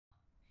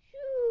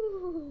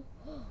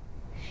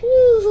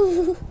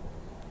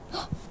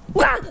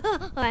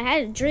I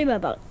had a dream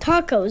about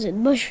tacos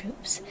and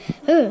mushrooms.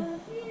 Hey,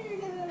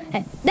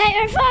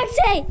 Nightmare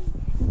Foxy!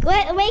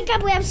 Wake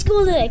up, we have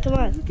school today. Come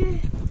on.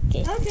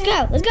 Okay.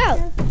 Let's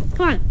go.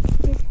 Come on.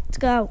 Let's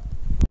go.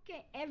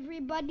 Okay,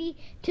 everybody.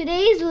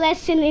 Today's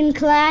lesson in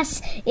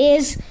class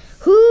is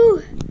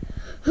who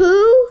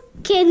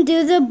can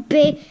do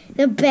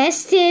the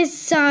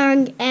bestest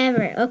song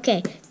ever.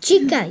 Okay,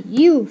 Chica,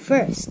 you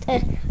first.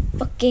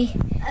 Okay.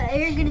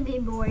 You're gonna be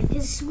bored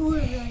because school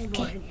is really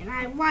boring, and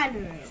I want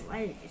to.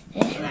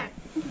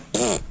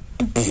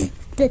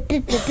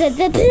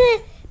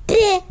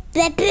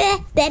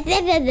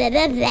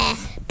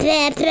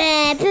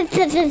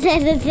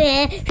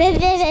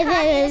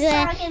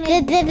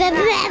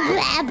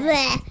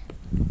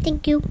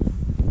 Thank you.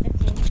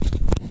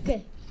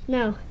 Okay.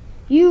 Now,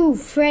 you,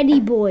 Freddy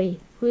boy.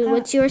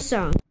 What's your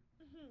song?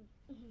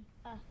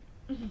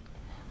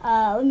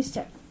 Let me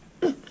start.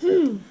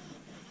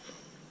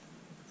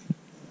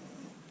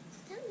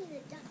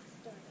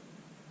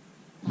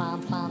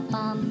 Bum, bum,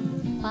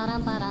 bum,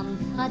 ba-dum, ba-dum.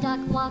 A duck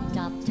walked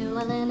up to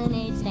a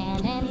lemonade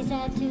stand and he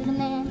said to the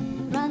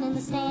man, run in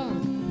the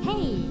stand,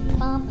 hey,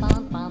 bum,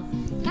 bum,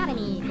 bum, got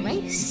any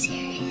grapes?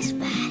 Serious,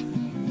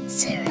 man.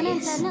 Serious. The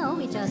man said, no,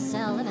 we just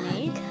sell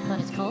lemonade, but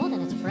it's cold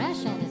and it's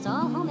fresh and it's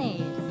all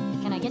homemade.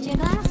 Can I get you a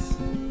glass?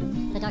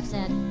 The duck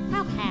said,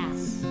 I'll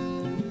pass.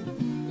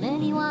 Then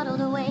he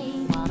waddled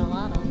away, waddle,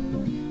 waddle,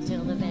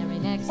 till the very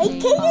next day. I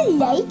kinda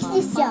like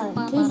this song,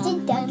 because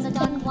When the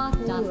duck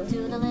walked up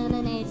to the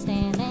lemonade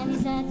stand and he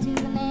said to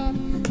the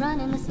man, run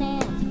in the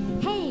stand,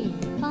 hey,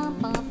 bum,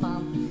 bum,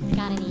 bum,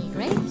 got any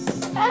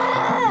grapes?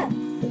 Ah!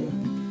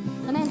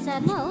 The man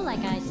said, no, like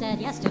I said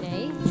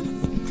yesterday,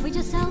 we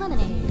just sell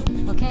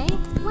lemonade, okay?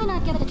 Why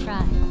not give it a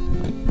try?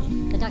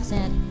 The duck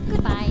said,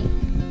 goodbye.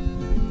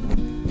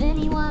 Then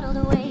he waddled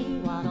away,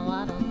 waddle,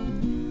 waddle.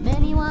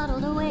 Then he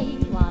waddled away,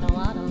 waddle,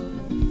 waddle.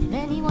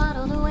 Then he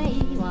waddled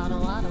away,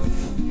 waddle, waddle.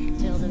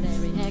 Till the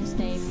very next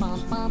day,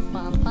 bum, bum,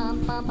 bum,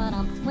 bum, bum,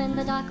 ba-dum. When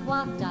the duck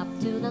walked up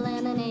to the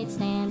lemonade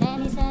stand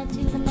and he said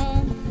to the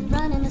man,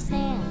 run in the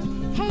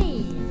stand,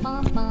 hey,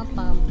 bum, bum,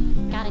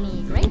 bum, got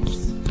any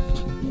grapes?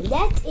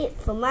 That's it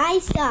for my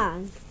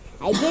song.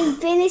 I didn't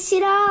finish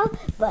it all,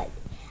 but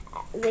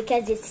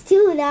because it's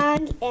too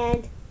long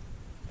and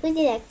who's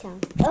the next song?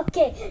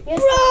 Okay,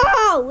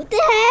 Bro, what the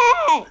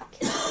heck?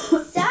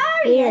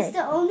 Sorry, Weird. that's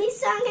the only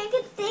song I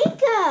could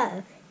think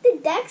of. The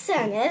duck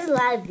song has a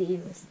lot of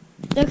views.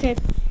 Okay.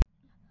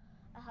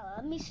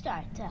 Let me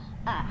start.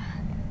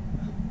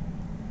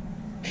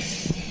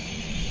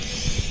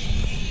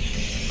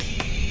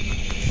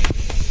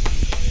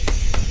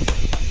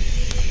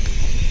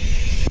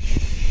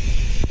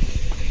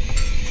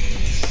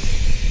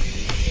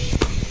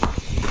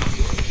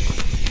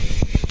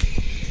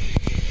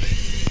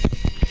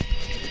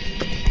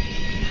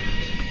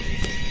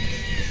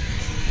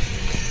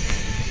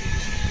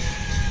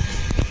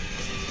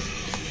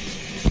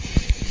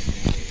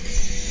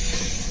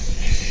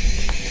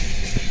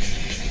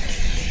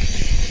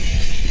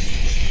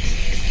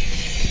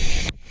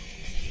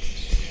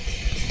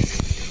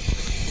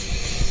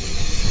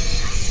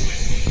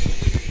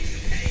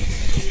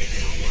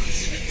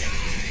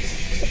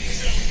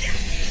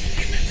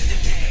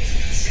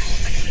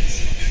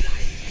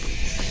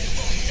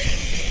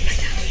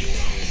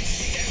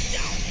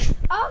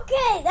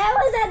 Okay, that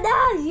was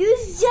enough. You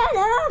shut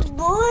up,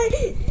 boy.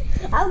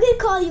 I'm gonna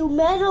call you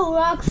Metal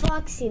Rock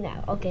Foxy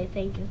now. Okay,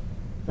 thank you.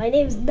 My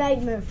name's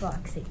Nightmare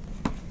Foxy.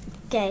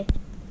 Okay.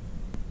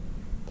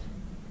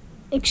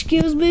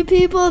 Excuse me,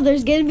 people.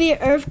 There's gonna be an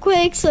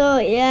earthquake, so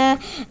yeah.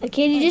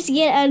 Can you just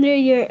get under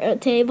your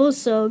table?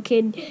 So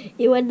when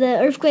the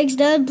earthquake's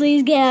done,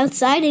 please get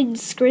outside and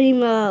scream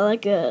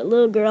like a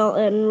little girl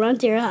and run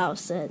to your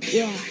house. And,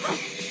 yeah.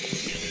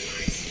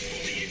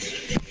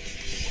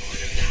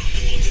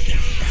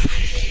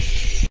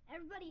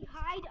 Everybody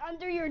hide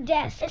under your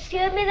desk.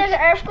 Excuse me, there's an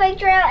earthquake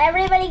drill.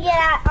 Everybody get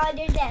out on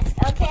your desk,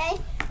 okay?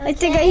 I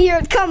think I hear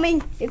it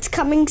coming. It's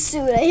coming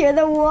soon. I hear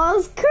the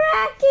walls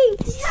cracking.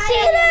 Get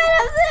out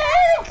of there!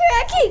 They're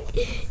cracking.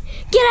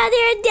 Get out of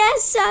there,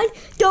 desk, son.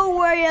 Don't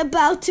worry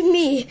about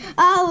me.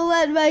 I'll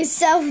let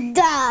myself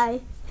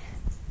die.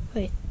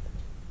 Wait.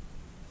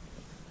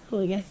 Oh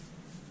my god.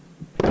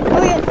 Oh my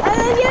god.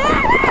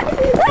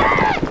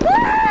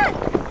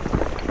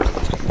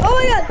 Oh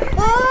my god.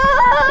 Oh!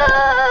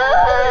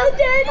 I'm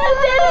dead. I'm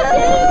dead. I'm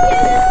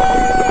dead.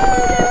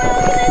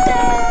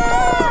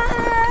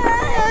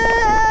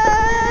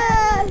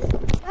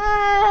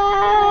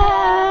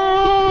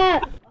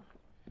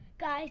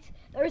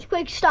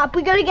 Earthquake stop.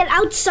 We gotta get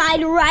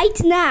outside right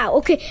now.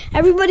 Okay,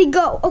 everybody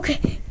go.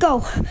 Okay, go.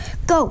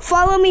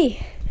 Follow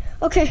me.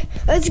 Okay,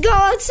 let's go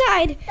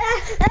outside.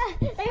 It's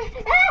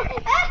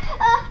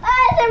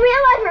a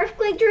real life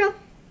earthquake drill.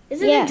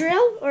 Is it a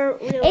drill or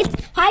real life? It's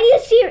how do you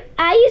see?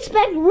 I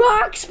expect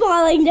rocks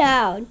falling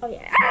down. Oh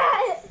yeah.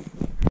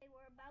 We're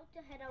about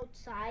to head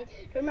outside.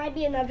 There might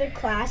be another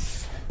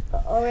class.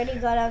 Already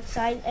got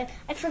outside.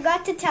 I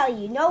forgot to tell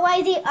you. Know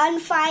why they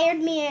unfired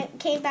me and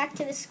came back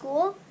to the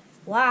school?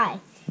 Why?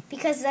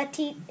 because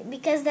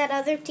that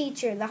other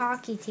teacher, the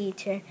hockey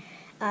teacher,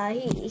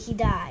 he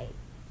died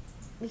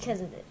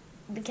because of it.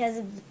 Because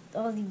of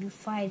all of you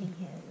fighting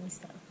him and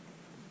stuff.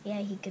 Yeah,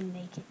 he couldn't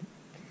make it.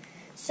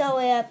 So,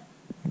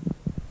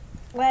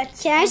 Can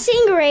I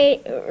sing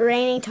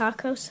Raining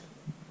Tacos?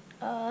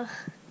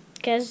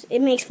 Because it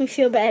makes me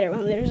feel better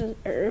when there's an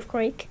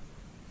earthquake.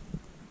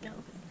 No.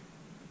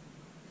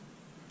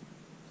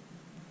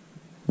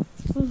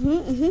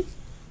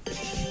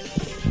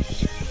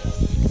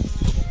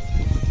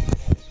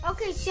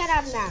 Okay, shut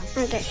up now.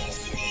 Okay.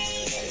 Is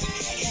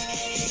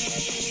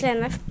that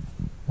enough?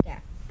 Yeah.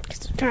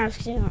 Turn off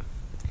the camera.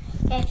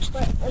 Okay,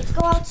 let's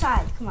go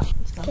outside. Come on,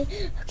 let's go.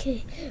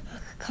 Okay.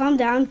 Calm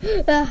down.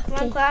 Come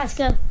on, class.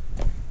 Let's go.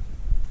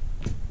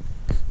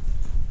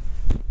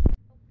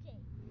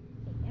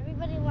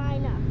 Everybody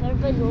line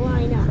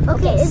up.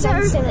 Okay, is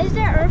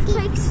there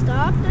earthquake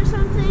stopped or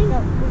something? No,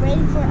 we're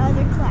waiting for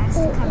other class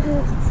to come.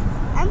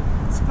 I'm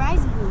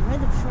surprisingly, we're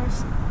the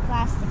first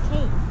class that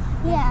came.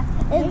 Yeah.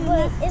 Did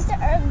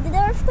the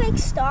earthquake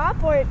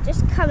stop or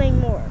just coming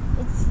more?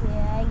 It's coming.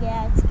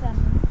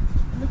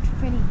 It looks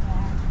pretty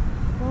bad.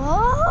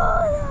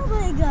 Oh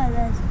my God,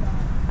 that's bad.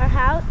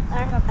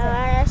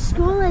 Our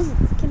school is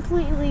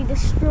completely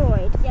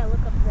destroyed. Yeah,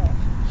 look up there.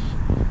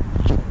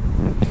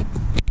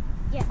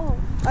 Yeah. Oh,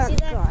 See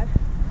that? God.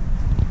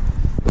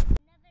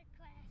 Another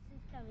class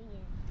is coming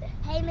in.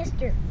 Hey,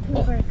 Mr.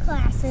 Pooper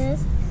classes.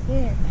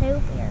 You're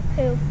poop.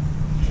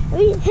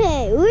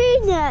 Hey,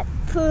 we're not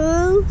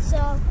poo.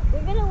 So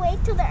we're gonna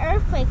wait till the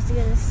earthquake's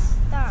gonna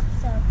stop.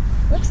 So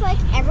looks like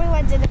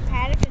everyone's in a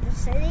panic in the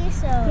city.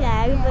 So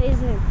Yeah,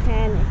 everybody's in a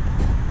panic.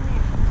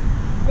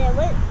 Did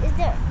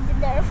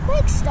the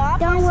earthquake stop?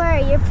 Don't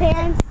worry, your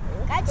parents.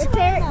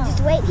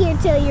 Just wait here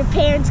till your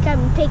parents come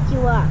and pick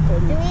you up. Do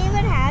we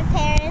even have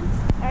parents,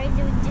 or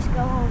do we just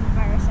go home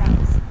by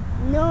ourselves?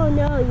 No,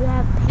 you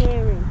have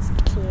parents,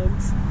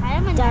 kids. I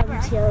don't Dumb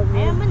remember. children. I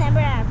don't remember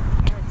our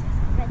parents.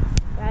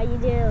 Yeah, you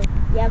do.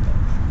 Yep,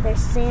 they're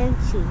sand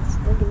cheese.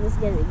 Look at this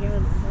guy.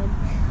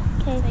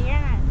 Okay. So you're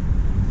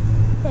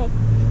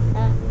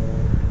not.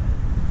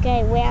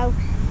 Okay, well,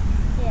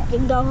 Yeah. you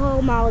can go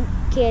home, all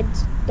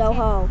kids. Go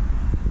home.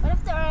 What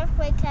if the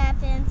earthquake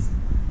happens?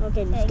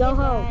 Okay, just go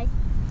home.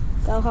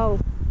 Go home.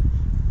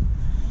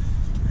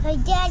 Hey,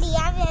 Daddy,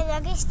 I'm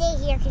gonna stay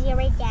here because you're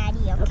my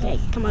daddy. Okay,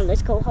 come on,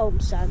 let's go home,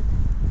 son.